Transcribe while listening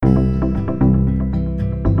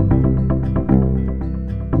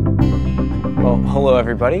Hello,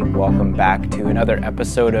 everybody. Welcome back to another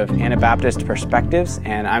episode of Anabaptist Perspectives,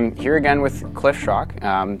 and I'm here again with Cliff Schrock.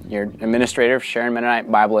 You're administrator of Sharon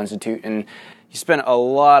Mennonite Bible Institute, and you spent a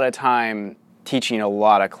lot of time teaching a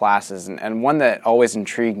lot of classes, and one that always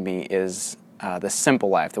intrigued me is the simple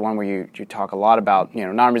life, the one where you talk a lot about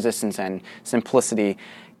non-resistance and simplicity.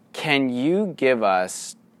 Can you give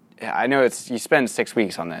us, I know you spend 6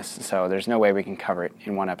 weeks on this, so there's no way we can cover it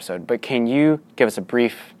in one episode, but can you give us a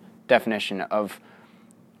brief definition of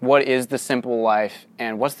what is the simple life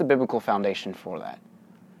and what's the biblical foundation for that?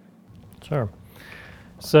 Sure.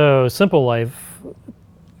 So simple life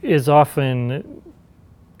is often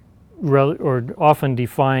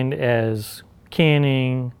defined as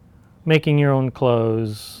canning, making your own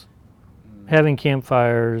clothes, having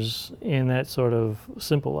campfires, in that sort of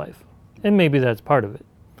simple life. And maybe that's part of it.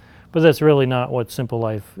 But that's really not what simple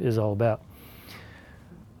life is all about.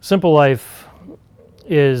 Simple life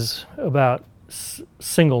is about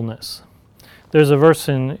singleness. There's a verse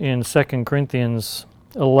in 2 Corinthians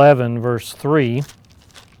 11, verse 3,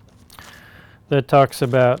 that talks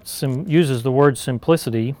about, uses the word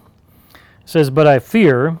simplicity. It says, "But I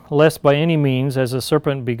fear, lest by any means, as the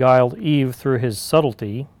serpent beguiled Eve through his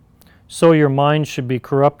subtlety, so your mind should be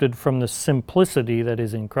corrupted from the simplicity that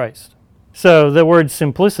is in Christ." So the word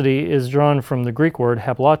simplicity is drawn from the Greek word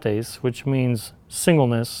haplothes, which means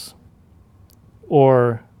singleness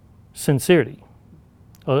or sincerity,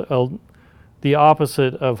 the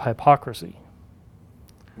opposite of hypocrisy.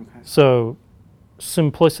 Okay. So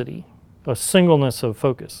simplicity, a singleness of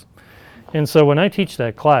focus. And so when I teach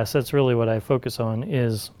that class, that's really what I focus on,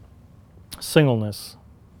 is singleness.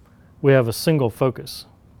 We have a single focus.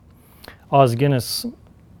 Os Guinness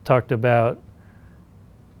talked about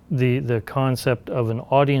the concept of an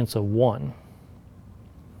audience of one.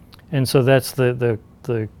 And so that's the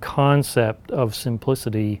concept of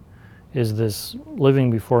simplicity, is this living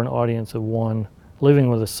before an audience of one, living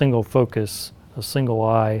with a single focus, a single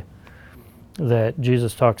eye, that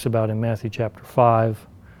Jesus talks about in Matthew chapter 5.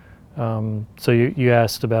 So you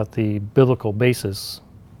asked about the biblical basis.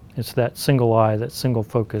 It's that single eye, that single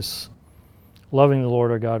focus, loving the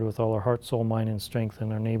Lord our God with all our heart, soul, mind, and strength,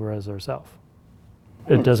 and our neighbor as ourselves.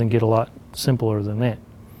 It doesn't get a lot simpler than that.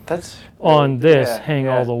 On this hang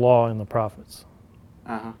all the law and the prophets.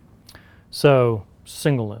 Uh-huh. So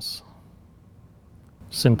singleness,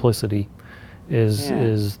 simplicity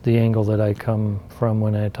is the angle that I come from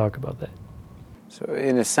when I talk about that. So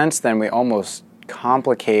in a sense, then, we almost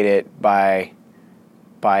complicate it by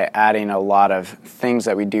adding a lot of things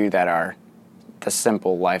that we do that are the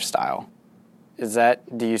simple lifestyle.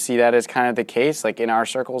 Do you see that as kind of the case? Like in our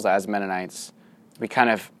circles as Mennonites, we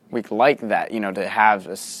like that, to have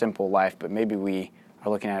a simple life, but maybe we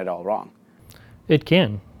are looking at it all wrong. It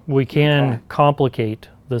can. We can complicate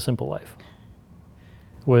the simple life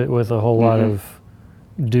with a whole lot of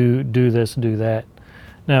do this, do that.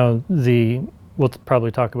 Now, we'll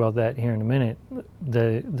probably talk about that here in a minute.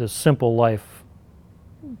 The simple life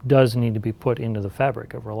does need to be put into the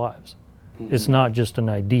fabric of our lives. Mm-hmm. It's not just an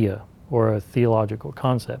idea or a theological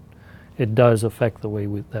concept. It does affect the way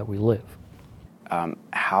that we live.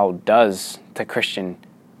 How does the Christian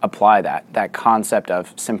apply that concept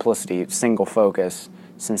of simplicity, single focus,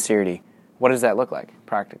 sincerity? What does that look like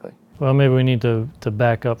practically? Well, maybe we need to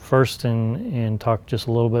back up first and talk just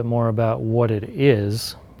a little bit more about what it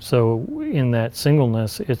is. So in that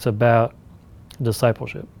singleness, it's about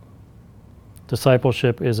discipleship.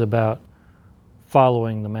 Discipleship is about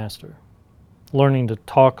following the Master, learning to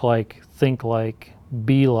talk like, think like,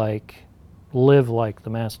 be like, live like the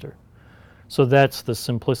Master. So that's the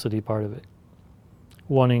simplicity part of it.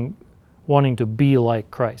 Wanting to be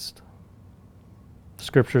like Christ.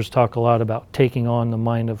 Scriptures talk a lot about taking on the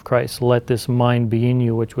mind of Christ. Let this mind be in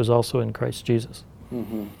you, which was also in Christ Jesus.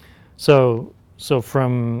 Mm-hmm. So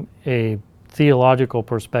from a theological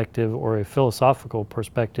perspective or a philosophical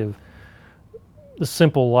perspective, the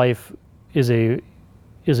simple life is a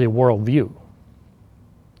worldview.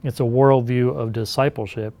 It's a worldview of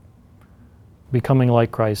discipleship, becoming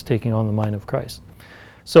like Christ, taking on the mind of Christ.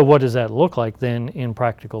 So what does that look like then in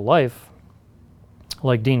practical life?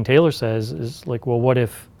 Like Dean Taylor says, is like, well, what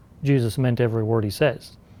if Jesus meant every word he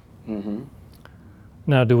says? Mm-hmm.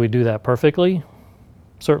 Now, do we do that perfectly?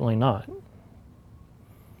 Certainly not.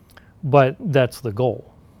 But that's the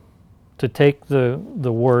goal. To take the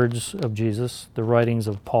words of Jesus, the writings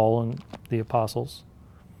of Paul and the apostles,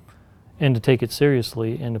 and to take it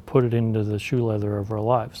seriously and to put it into the shoe leather of our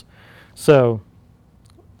lives. So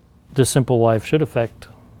the simple life should affect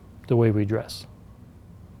the way we dress,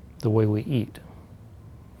 the way we eat,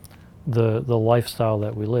 the lifestyle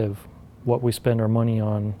that we live, what we spend our money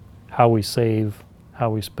on, how we save, how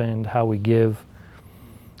we spend, how we give,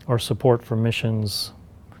 our support for missions,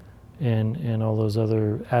 and all those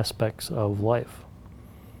other aspects of life.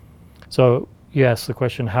 So you ask the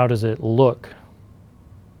question, how does it look?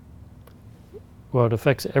 Well, it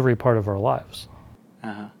affects every part of our lives.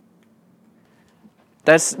 Uh-huh.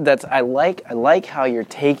 That's I like how you're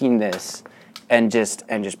taking this and just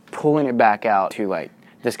pulling it back out to like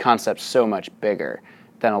this concept's so much bigger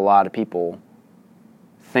than a lot of people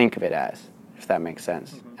think of it as, if that makes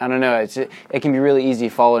sense. I don't know, it can be really easy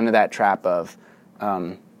to fall into that trap of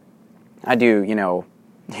I do,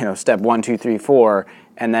 step 1, 2, 3, 4,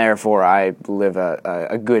 and therefore I live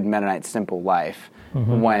a good Mennonite simple life,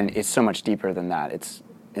 when it's so much deeper than that.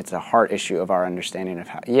 It's a heart issue of our understanding of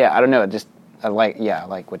how. Yeah, I don't know. I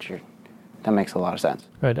like what you're. That makes a lot of sense.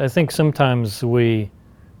 Right. I think sometimes we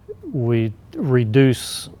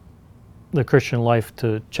reduce the Christian life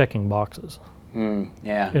to checking boxes.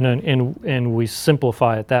 Yeah. And we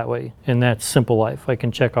simplify it that way. And that's simple life. I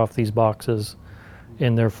can check off these boxes,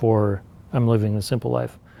 and therefore I'm living the simple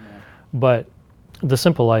life. Yeah. But the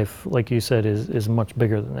simple life, like you said, is much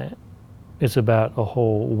bigger than that. It's about a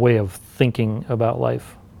whole way of thinking about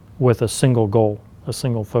life with a single goal, a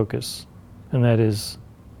single focus, and that is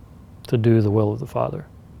to do the will of the Father.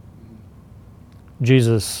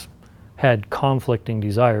 Jesus had conflicting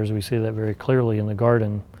desires. We see that very clearly in the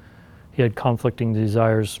garden. He had conflicting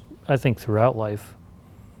desires, I think, throughout life,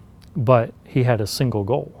 but he had a single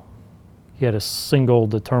goal. He had a single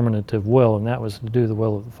determinative will, and that was to do the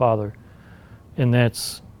will of the Father. And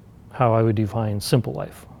that's how I would define simple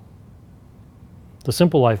life. The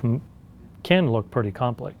simple life can look pretty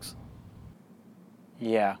complex.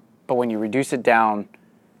 Yeah, but when you reduce it down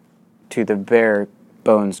to the bare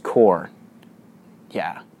bones core,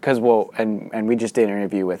 yeah. Because, and we just did an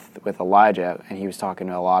interview with Elijah, and he was talking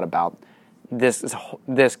a lot about this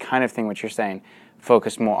kind of thing, what you're saying,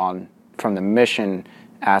 focus more on from the mission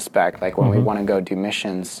aspect, like when we want to go do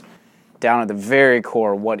missions, down at the very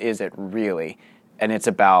core, what is it really? And it's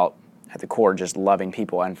about, at the core, just loving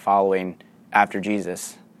people and following after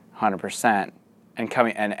Jesus 100%. And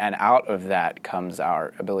coming and out of that comes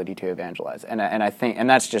our ability to evangelize. And I think, and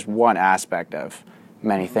that's just one aspect of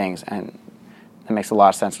many things. And it makes a lot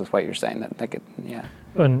of sense with what you're saying. Yeah.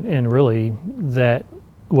 And really, that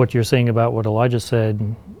what you're saying about what Elijah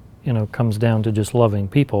said, comes down to just loving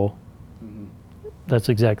people. That's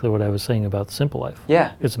exactly what I was saying about the simple life.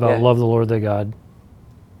 Yeah. It's about love the Lord thy God,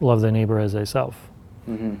 love thy neighbor as thyself.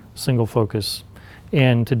 Single focus,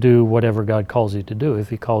 and to do whatever God calls you to do. If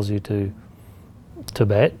he calls you to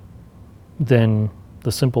Tibet, then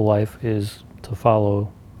the simple life is to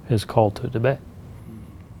follow his call to Tibet.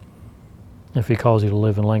 If he calls you to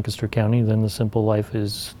live in Lancaster County, then the simple life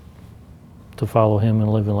is to follow him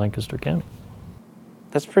and live in Lancaster County.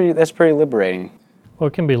 That's pretty liberating. Well,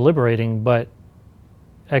 it can be liberating, but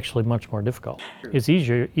actually much more difficult. Sure.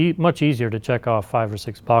 It's much easier to check off 5 or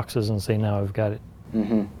 6 boxes and say, now I've got it.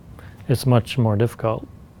 It's much more difficult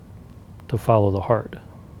to follow the heart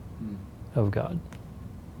of God.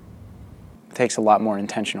 It takes a lot more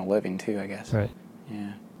intentional living too, I guess. Right.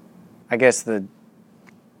 Yeah. I guess the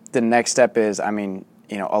next step is, a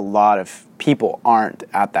lot of people aren't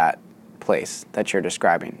at that place that you're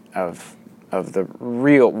describing of the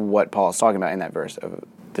real, what Paul is talking about in that verse, of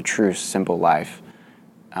the true simple life.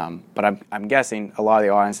 But I'm guessing a lot of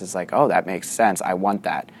the audience is like, oh, that makes sense. I want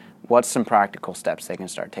that. What's some practical steps they can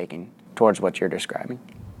start taking towards what you're describing?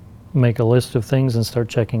 Make a list of things and start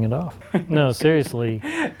checking it off. No, seriously.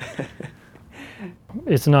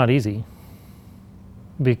 It's not easy.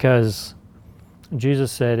 Because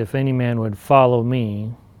Jesus said, if any man would follow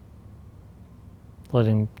me, let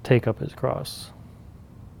him take up his cross.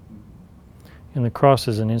 And the cross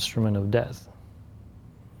is an instrument of death.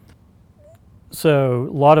 So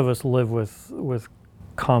a lot of us live with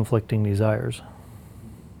conflicting desires.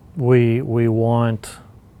 We want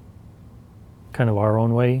kind of our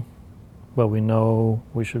own way, but we know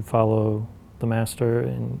we should follow the master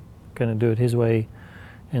and kind of do it his way.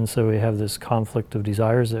 And so we have this conflict of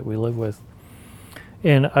desires that we live with.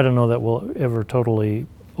 And I don't know that we'll ever totally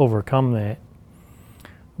overcome that.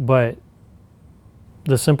 But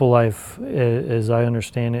the simple life, as I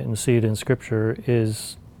understand it and see it in Scripture,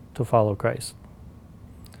 is to follow Christ.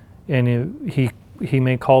 And he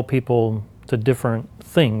may call people to different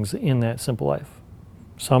things in that simple life.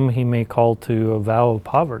 Some he may call to a vow of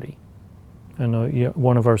poverty. I know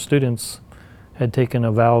one of our students had taken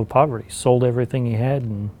a vow of poverty, sold everything he had,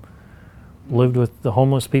 and lived with the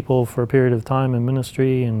homeless people for a period of time in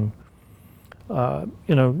ministry. And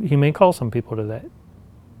he may call some people to that.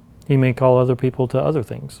 He may call other people to other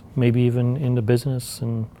things, maybe even into business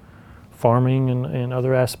and farming and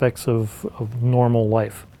other aspects of normal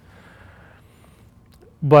life.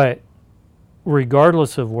 But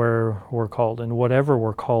regardless of where we're called and whatever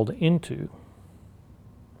we're called into,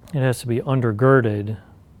 it has to be undergirded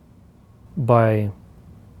by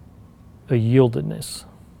a yieldedness.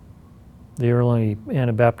 The early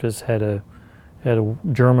Anabaptists had a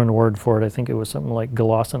German word for it. I think it was something like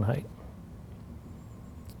Gelassenheit.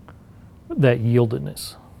 That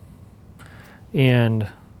yieldedness. And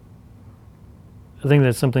I think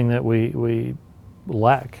that's something that we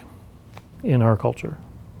lack in our culture.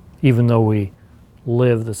 Even though we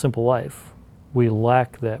live the simple life, we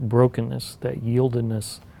lack that brokenness, that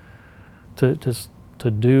yieldedness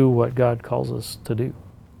to do what God calls us to do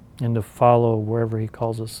and to follow wherever He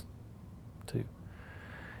calls us to.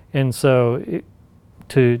 And so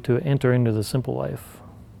to enter into the simple life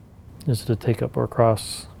is to take up our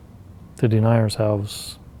cross, to deny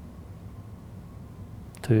ourselves,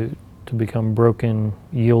 to become broken,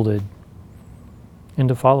 yielded, and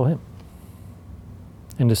to follow Him,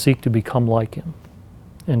 and to seek to become like Him,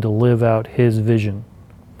 and to live out His vision,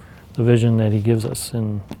 the vision that He gives us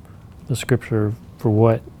in the Scripture for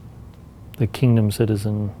what the kingdom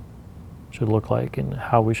citizen should look like and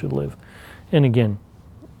how we should live. And again,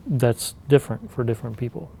 that's different for different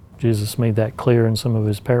people. Jesus made that clear in some of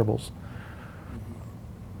His parables,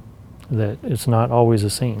 that it's not always the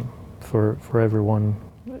same for everyone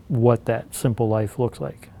what that simple life looks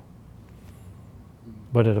like.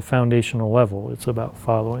 But at a foundational level, it's about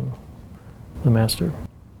following the Master.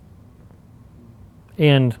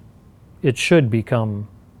 And it should become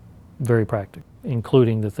very practical,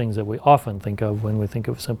 including the things that we often think of when we think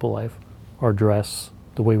of simple life: our dress,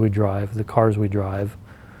 the way we drive, the cars we drive,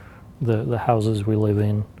 the houses we live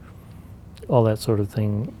in, all that sort of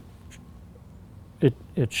thing.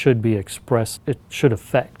 It should be expressed, it should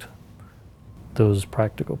affect those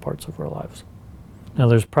practical parts of our lives. Now,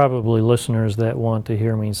 there's probably listeners that want to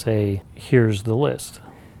hear me say, here's the list.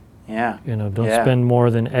 Yeah. Don't spend more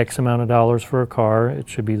than X amount of dollars for a car. It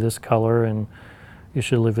should be this color, and you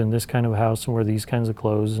should live in this kind of house and wear these kinds of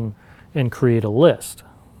clothes, and create a list.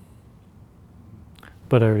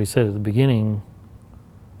 But I already said at the beginning,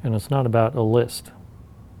 and it's not about a list.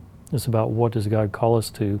 It's about what does God call us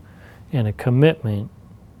to, and a commitment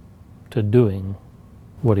to doing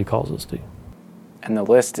what He calls us to. And the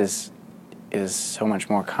list is so much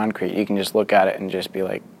more concrete. You can just look at it and just be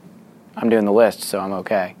like, I'm doing the list, so I'm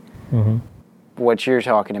okay. Mm-hmm. What you're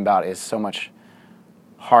talking about is so much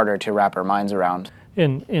harder to wrap our minds around.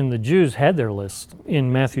 And the Jews had their list.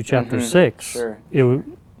 In Matthew chapter 6, Sure. It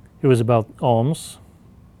was about alms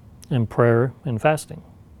and prayer and fasting.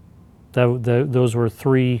 Those were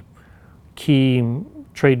three key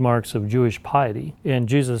trademarks of Jewish piety. And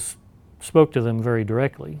Jesus spoke to them very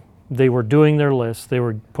directly. They were doing their list, they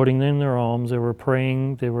were putting in their alms, they were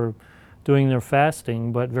praying, they were doing their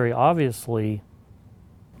fasting, but very obviously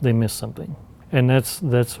they missed something. And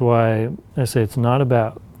that's why I say it's not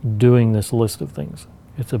about doing this list of things.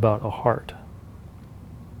 It's about a heart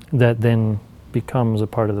that then becomes a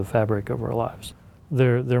part of the fabric of our lives.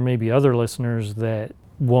 There may be other listeners that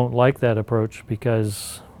won't like that approach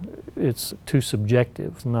because it's too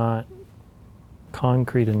subjective, not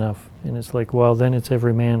concrete enough. And it's like, well, then it's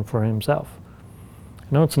every man for himself.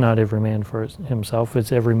 No, it's not every man for himself.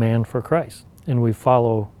 It's every man for Christ. And we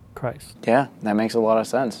follow Christ. Yeah, that makes a lot of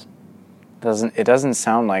sense. It doesn't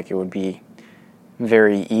sound like it would be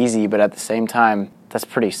very easy, but at the same time, that's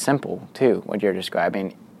pretty simple too, what you're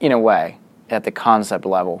describing, in a way, at the concept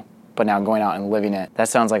level. But now going out and living it, that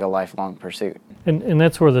sounds like a lifelong pursuit. And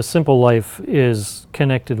that's where the simple life is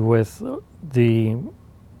connected with the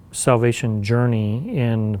salvation journey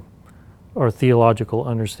and our theological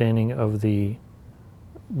understanding of the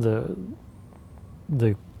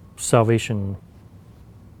salvation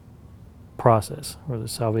process or the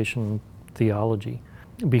salvation theology,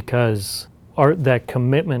 because that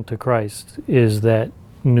commitment to Christ is that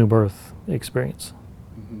new birth experience.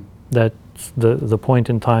 Mm-hmm. That's the point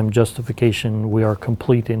in time justification. We are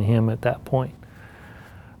complete in Him at that point.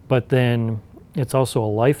 But then it's also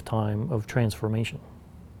a lifetime of transformation.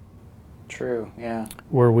 True, yeah.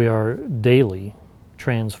 Where we are daily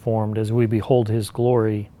transformed as we behold His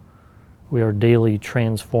glory. We are daily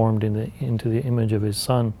transformed into the image of His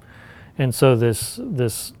Son. And so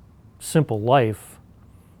this simple life,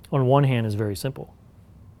 on one hand, is very simple.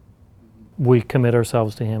 We commit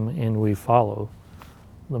ourselves to Him and we follow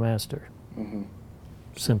the Master. Mm-hmm.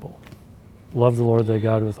 Simple. Love the Lord thy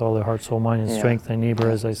God with all thy heart, soul, mind, and strength, thy neighbor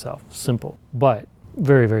as thyself. Simple. But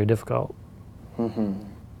very, very difficult. Mm-hmm.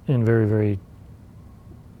 And very, very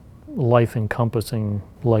life-encompassing,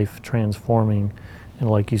 life-transforming, and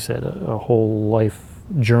like you said, a whole life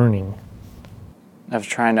journey. Of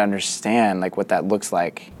trying to understand like what that looks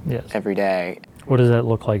like Yes. every day. What does that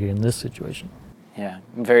look like in this situation? Yeah,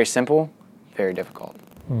 very simple, very difficult.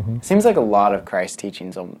 Mm-hmm. Seems like a lot of Christ's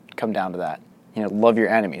teachings will come down to that. You know, love your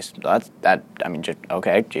enemies.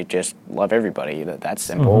 Just love everybody. That's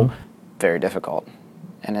simple, Mm-hmm. very difficult.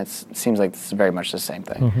 And it seems like this is very much the same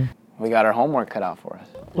thing. Mm-hmm. We got our homework cut out for us.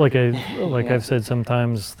 I've said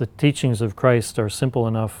sometimes, the teachings of Christ are simple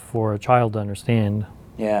enough for a child to understand,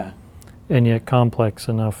 Yeah, and yet complex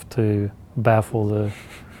enough to baffle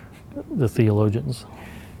the theologians.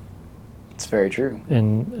 it's very true.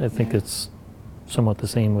 And I think it's somewhat the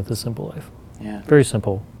same with the simple life. Yeah. Very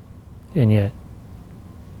simple, and yet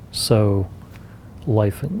so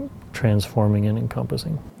life transforming and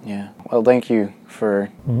encompassing. Yeah. Well, thank you for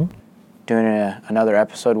Mm-hmm. doing another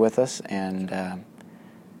episode with us, and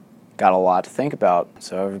got a lot to think about.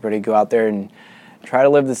 So everybody go out there and try to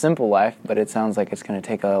live the simple life, but it sounds like it's going to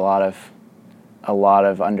take a lot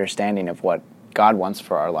of understanding of what God wants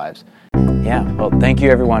for our lives. Yeah, well, thank you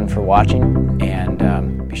everyone for watching,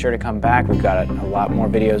 and be sure to come back. We've got a lot more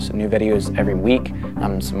videos, new videos every week,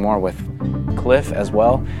 some more with Cliff as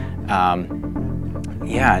well.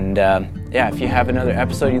 If you have another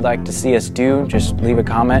episode you'd like to see us do, just leave a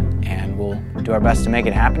comment, and we'll do our best to make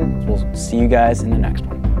it happen. We'll see you guys in the next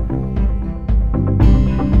one.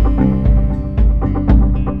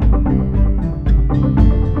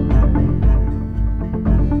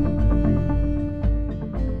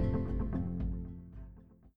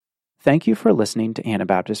 Thank you for listening to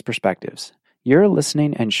Anabaptist Perspectives. Your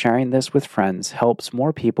listening and sharing this with friends helps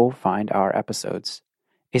more people find our episodes.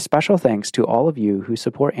 A special thanks to all of you who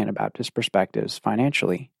support Anabaptist Perspectives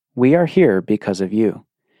financially. We are here because of you.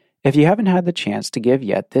 If you haven't had the chance to give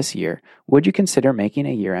yet this year, would you consider making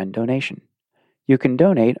a year-end donation? You can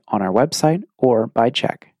donate on our website or by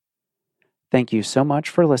check. Thank you so much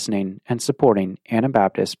for listening and supporting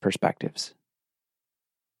Anabaptist Perspectives.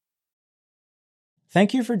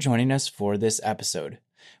 Thank you for joining us for this episode.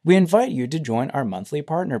 We invite you to join our monthly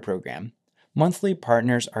partner program. Monthly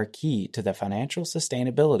partners are key to the financial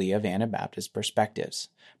sustainability of Anabaptist Perspectives.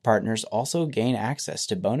 Partners also gain access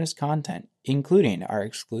to bonus content, including our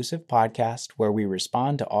exclusive podcast where we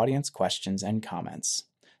respond to audience questions and comments.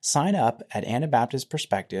 Sign up at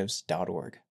anabaptistperspectives.org.